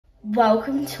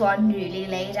Welcome to our newly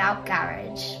laid out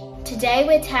garage. Today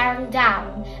we're tearing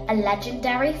down a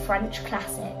legendary French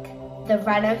classic, the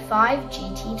Renault 5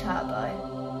 GT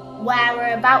Turbo, where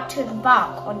we're about to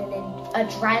embark on an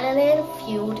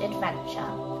adrenaline-fueled adventure.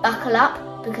 Buckle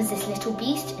up, because this little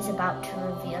beast is about to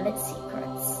reveal its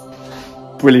secrets.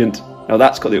 Brilliant. Now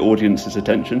that's got the audience's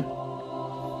attention.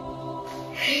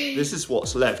 This is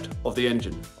what's left of the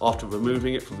engine after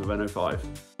removing it from the Renault 5.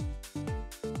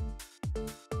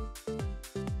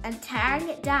 And tearing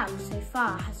it down so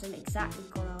far hasn't exactly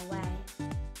gone our way.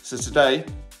 So today,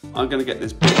 I'm going to get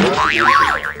this... What's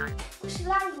your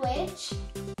language?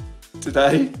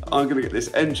 Today, I'm going to get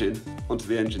this engine onto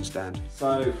the engine stand.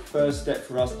 So, first step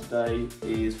for us today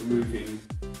is removing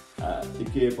the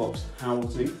gearbox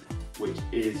housing, which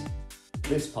is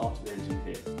this part of the engine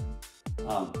here.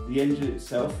 The engine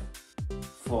itself,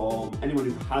 from anyone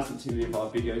who hasn't seen any of our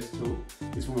videos at all,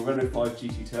 is from a Renault 5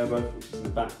 GT Turbo, which is in the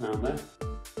background there.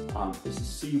 This is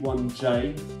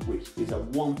C1J, which is a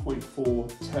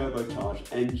 1.4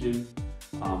 turbocharged engine,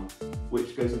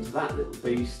 which goes into that little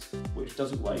beast, which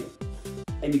doesn't weigh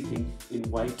anything in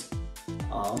weight.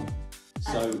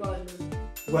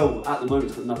 Well, at the moment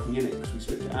it's got nothing in it because we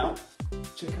stripped it out.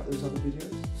 Check out those other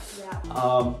videos.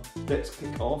 Yeah. Let's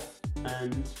kick off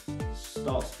and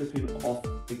start stripping off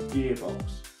the gearbox.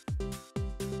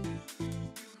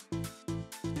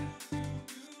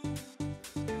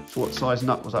 So what size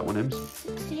nut was that one, Ems?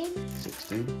 16.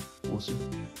 16,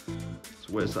 awesome.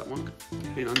 So where's that one?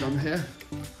 Been undone here.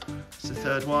 It's the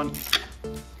third one.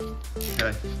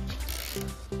 Okay.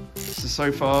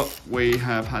 So far we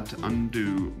have had to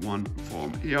undo one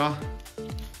from here,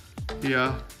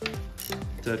 here,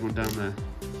 third one down there.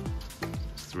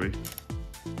 That's 3.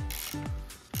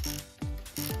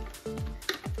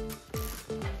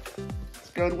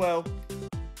 It's going well.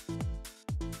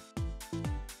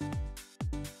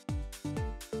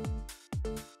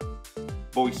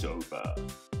 Voiceover.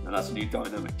 Now that's a new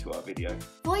dynamic to our video.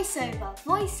 Voiceover.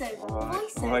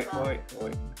 Right.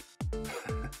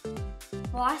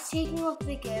 Whilst taking off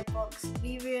the gearbox,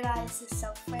 we realised the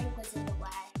subframe was in the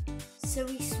way. So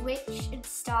we switched and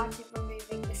started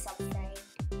removing the subframe.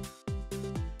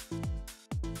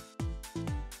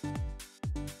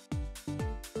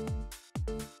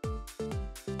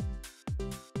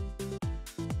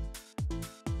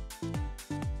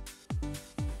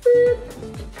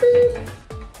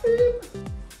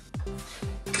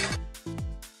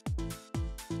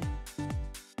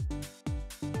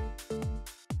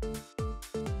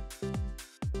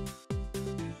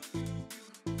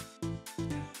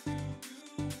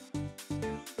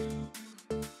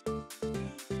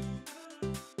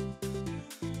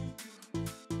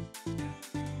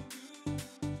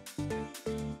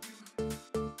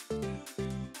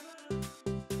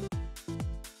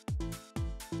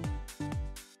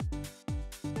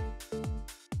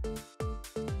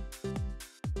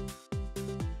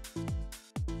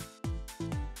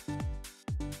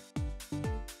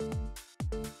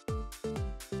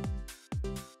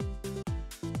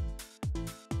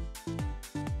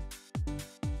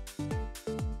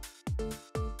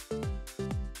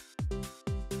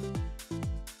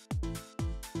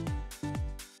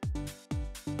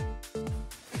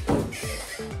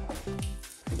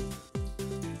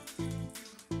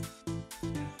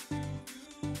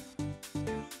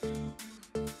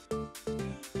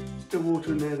 Still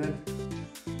water in there then.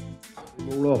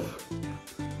 All off.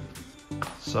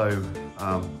 So,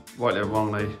 rightly or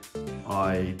wrongly,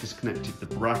 I disconnected the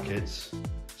brackets.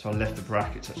 So I left the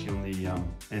brackets actually on the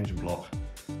engine block.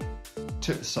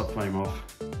 Took the subframe off,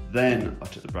 then I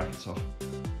took the brackets off.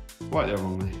 Rightly or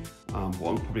wrongly. What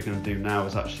I'm probably going to do now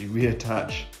is actually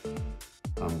reattach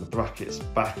the brackets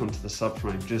back onto the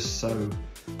subframe, just so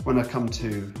when I come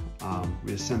to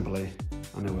reassembly,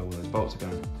 I know where all those bolts are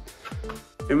going.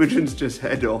 Imogen's just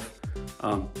head off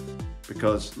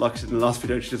because, like I said in the last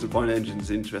video, she doesn't find engines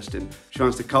interesting. She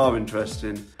finds the car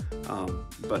interesting,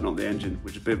 but not the engine,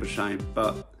 which is a bit of a shame.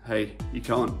 But hey, you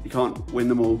can't win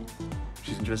them all.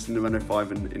 She's interested in the Renault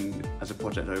 5 as a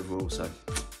project overall. So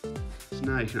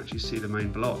now you can actually see the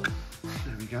main block.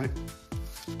 There we go.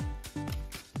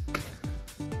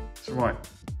 So right,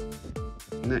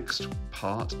 next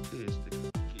part is the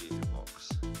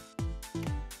gearbox.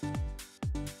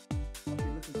 I've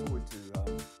been looking forward to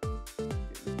getting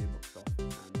the gearbox off,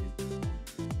 and it's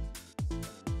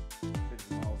a bit of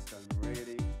a milestone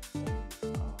really.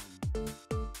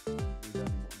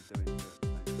 Relearning what I'm doing at the same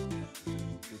time,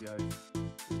 doing video,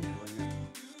 enjoying it.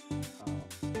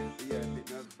 But yeah, a bit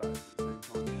nervous about it at the same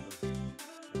time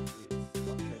because it's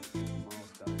like a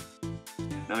milestone.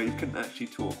 Now, you couldn't actually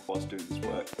talk whilst doing this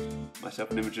work. Myself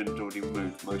and Imogen had already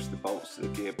removed most of the bolts to the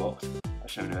gearbox, as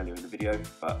shown earlier in the video,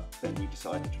 but then we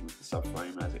decided to remove the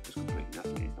subframe as it was completely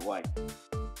utterly in the way.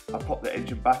 I popped the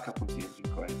engine back up onto the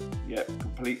engine crane. Yep,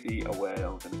 completely aware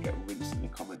I'm going to get rinsed in the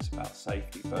comments about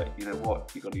safety, but you know what?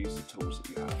 You've got to use the tools that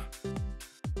you have.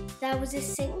 There was a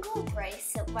single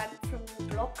brace that went from the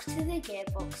block to the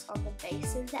gearbox on the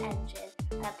base of the engine,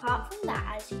 and apart from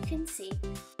that, as you can see,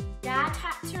 Dad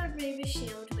had to remove a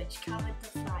shield which covered the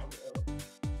flywheel.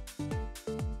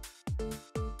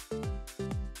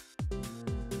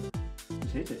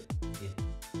 Just hit it. Yeah.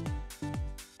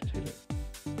 Just hit it.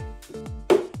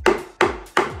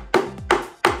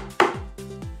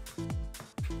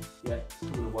 Yeah, it's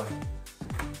coming away.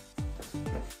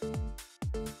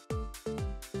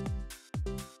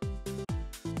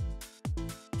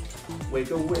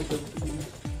 Wiggle, wiggle. Is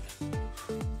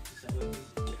that working?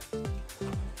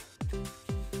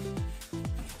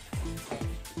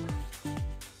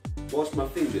 Wash my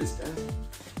fingers, Dad.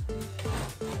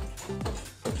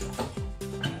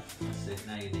 That's it,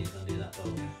 now you need to undo that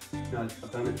bolt. No,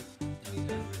 I've done it. No, you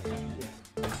don't really.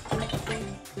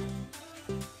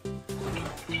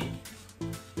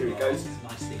 Here it goes.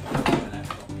 Nice thick oil coming out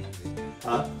of the engine.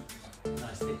 Huh?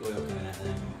 Nice thick oil coming out of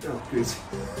there. Oh, good.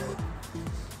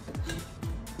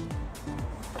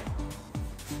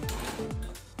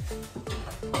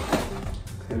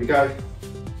 There we go.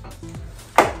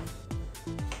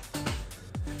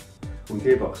 One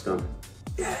gearbox done.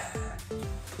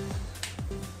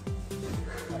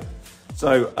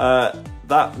 So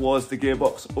that was the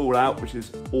gearbox all out, which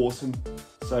is awesome.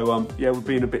 So yeah, we're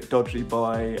being a bit dodgy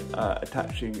by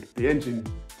attaching the engine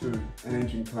to an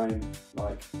engine crane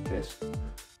like this,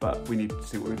 but we need to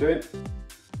see what we're doing.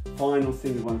 Final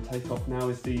thing we want to take off now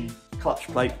is the clutch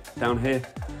plate down here,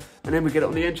 and then we get it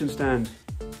on the engine stand.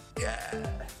 Yeah.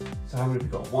 So how many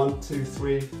have we got? 1, 2,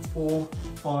 3, 4,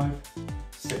 5,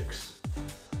 6.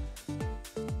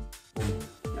 Okay,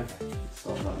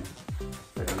 stop that.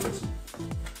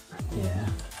 Yeah.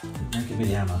 Now give me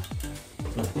the hammer.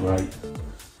 Great.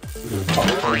 No,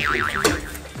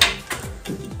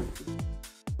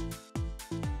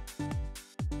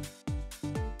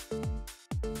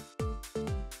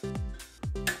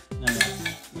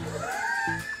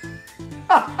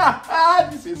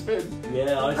 You see it spin?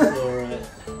 yeah, I saw it.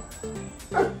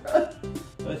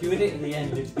 Well, if you hit it at the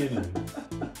end, it's gonna.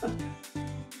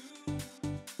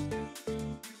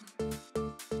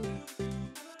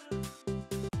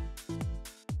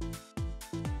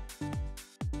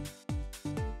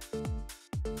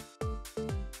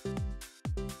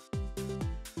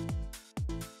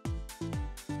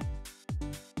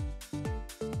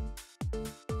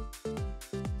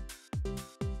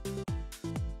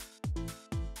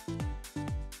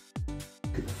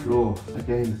 Look at the floor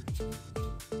again.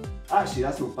 Actually,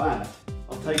 that's not bad.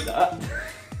 I'll take that.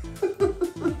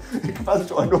 If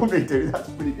that's what I normally do, that's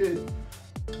pretty good.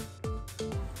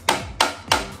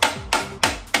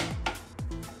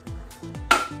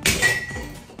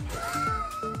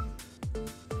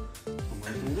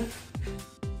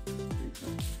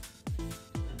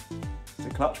 It's a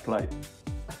clutch plate.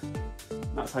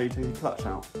 That's how you take your clutch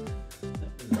out.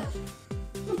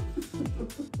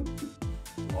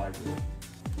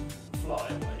 Fly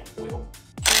away, wheel.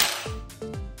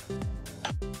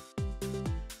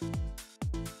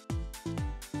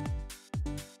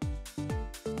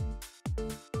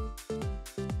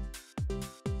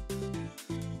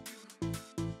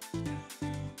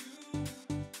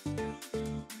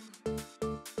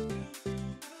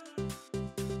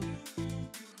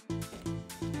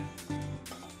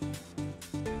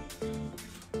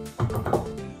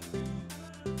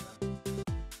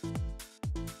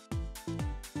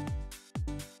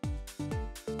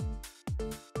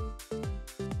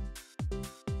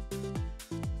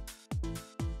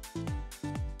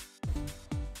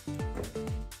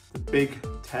 Big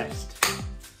test.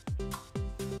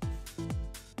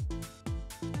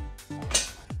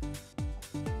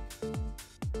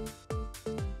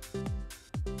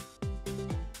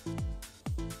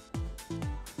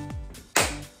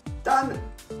 Done!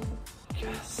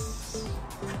 Yes!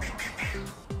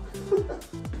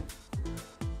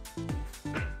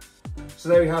 So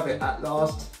there we have it, at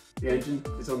last the engine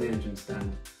is on the engine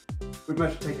stand. We've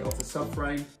managed to take it off the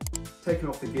subframe, taken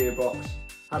off the gearbox,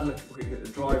 had a look at the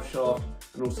drive shaft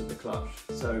and also the clutch.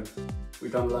 So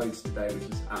we've done loads today, which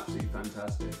is absolutely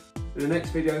fantastic. In the next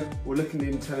video, we'll look in the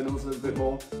internals a little bit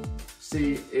more,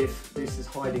 see if this is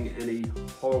hiding any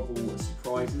horrible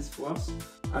surprises for us.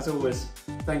 As always,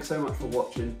 thanks so much for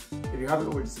watching. If you haven't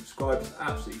already subscribed, it's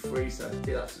absolutely free, so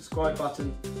hit that subscribe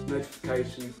button,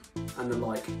 notification, and the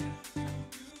like.